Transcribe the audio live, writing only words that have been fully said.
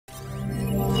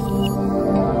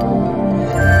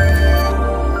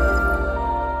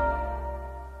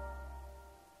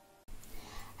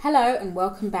Hello and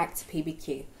welcome back to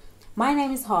PBQ. My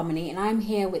name is Harmony and I'm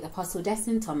here with Apostle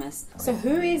Desmond Thomas. So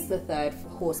who is the third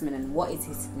horseman and what is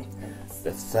his significance?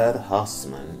 The third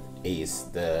horseman is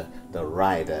the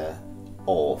rider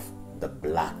of the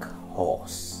black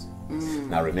horse.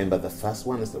 Now remember, the first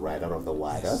one is the rider of the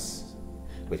white horse,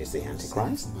 which is the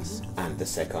Antichrist, and the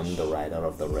second, the rider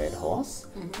of the red horse,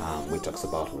 which talks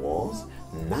about wars.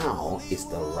 Now is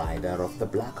the rider of the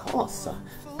black horse,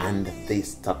 and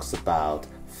this talks about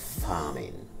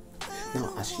famine.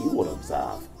 Now, as you would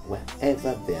observe,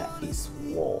 wherever there is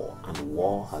war, and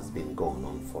war has been going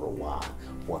on for a while,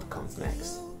 what comes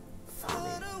next?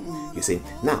 Famine. You see,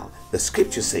 now the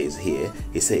scripture says here,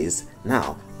 it says,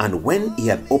 now, and when he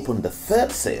had opened the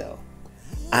third seal,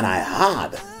 and I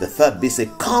heard the third beast say,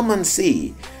 come and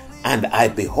see. And I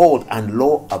behold, and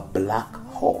lo, a black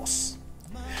horse.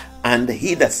 And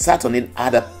he that sat on it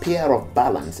had a pair of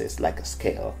balances like a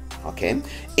scale, okay,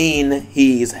 in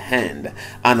his hand.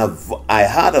 And I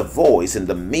heard a voice in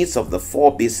the midst of the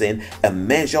four beasts saying, a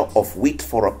measure of wheat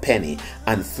for a penny,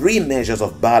 and 3 measures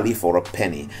of barley for a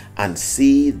penny. And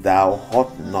see thou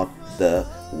hurt not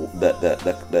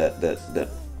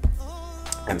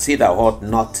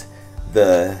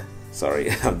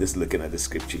sorry, I'm just looking at the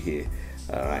scripture here.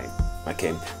 All right,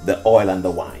 okay, the oil and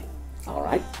the wine. All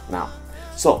right, now,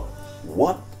 so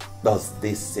what does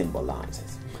this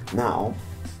symbolize? Now,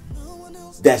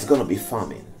 there's going to be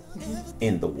famine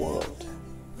in the world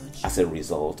as a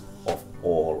result of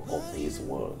all of these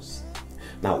wars.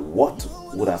 Now, what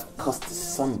would have cost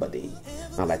somebody,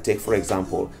 now like take for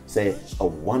example, say a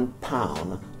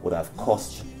 £1 would have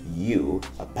cost you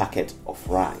a packet of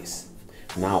rice.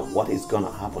 Now, what is going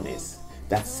to happen is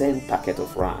that same packet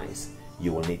of rice,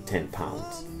 you will need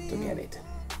 £10 to get it.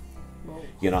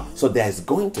 You know, so there's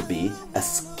going to be a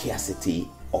scarcity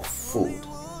of food.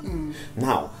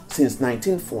 Now, since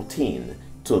 1914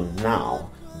 to now,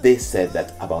 they said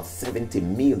that about 70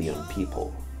 million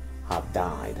people have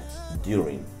died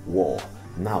during war.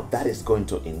 Now, that is going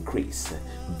to increase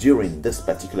during this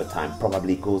particular time,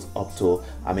 probably goes up to,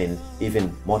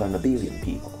 even more than 1 billion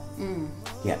people.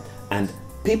 Yeah, and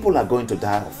people are going to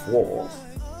die of war,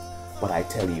 but I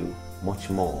tell you, much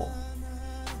more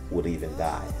would even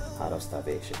die out of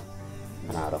starvation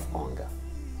and out of hunger.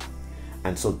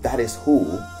 And so that is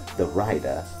who the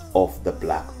rider of the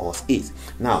black horse is.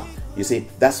 Now, you see,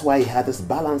 that's why he had this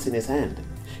balance in his hand.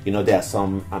 You know, there are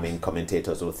some,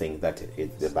 commentators who think that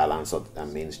the balance of,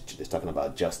 it's talking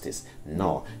about justice.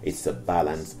 No, it's a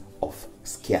balance of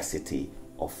scarcity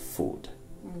of food.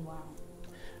 Wow.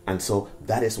 And so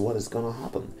that is what is going to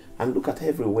happen. And look at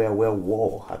everywhere where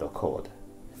war had occurred.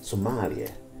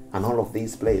 Somalia and all of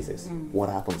these places. What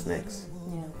happens next?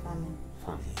 Yeah, famine.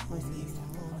 Famine.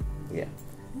 Yeah.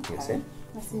 Okay. You see?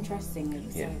 That's interesting that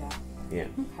you say that. Yeah.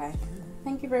 Okay.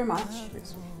 Thank you very much.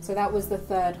 Yes. So that was the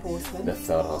third horseman. The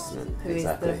third horseman. Who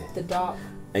exactly. is the dark.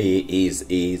 He is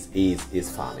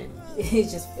farming.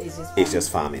 It's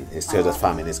just farming. It's still just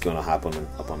farming. It's going to happen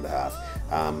upon the earth.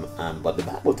 But the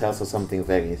Bible tells us something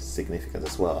very significant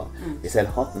as well. It said,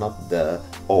 hurt not the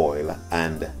oil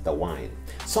and the wine.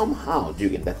 Somehow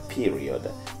during that period,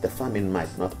 the famine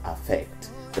might not affect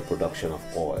the production of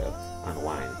oil and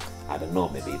wine. I don't know,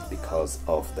 maybe it's because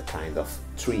of the kind of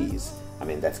trees,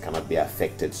 that cannot be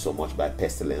affected so much by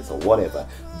pestilence or whatever.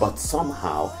 But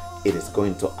somehow it is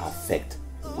going to affect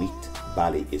wheat,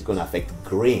 barley. It's going to affect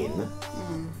grain.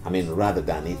 Rather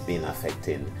than it being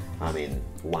affecting, wine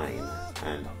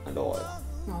and oil.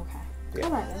 Okay. Yeah.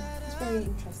 All right then. It's very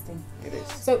interesting. It is.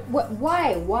 So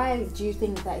why do you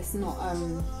think that it's not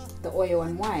the oil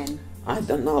and wine? I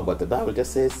don't know, but the Bible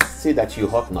just says, see that you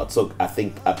hurt not. So I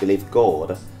believe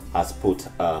God has put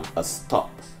a stop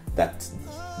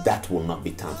that will not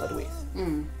be tampered with.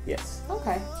 Yes.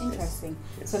 Okay, interesting.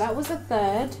 Yes. So that was the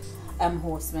third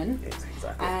horseman. Yes,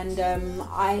 exactly. And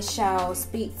I shall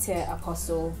speak to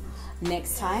Apostle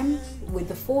next time with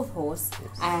the fourth horse.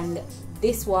 Yes. And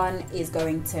this one is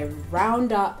going to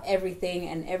round up everything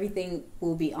and everything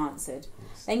will be answered.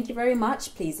 Thank you very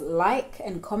much. Please like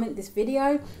and comment this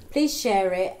video. Please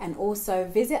share it and also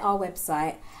visit our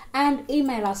website and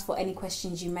email us for any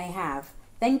questions you may have.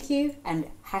 Thank you and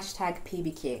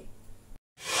 #PBQ.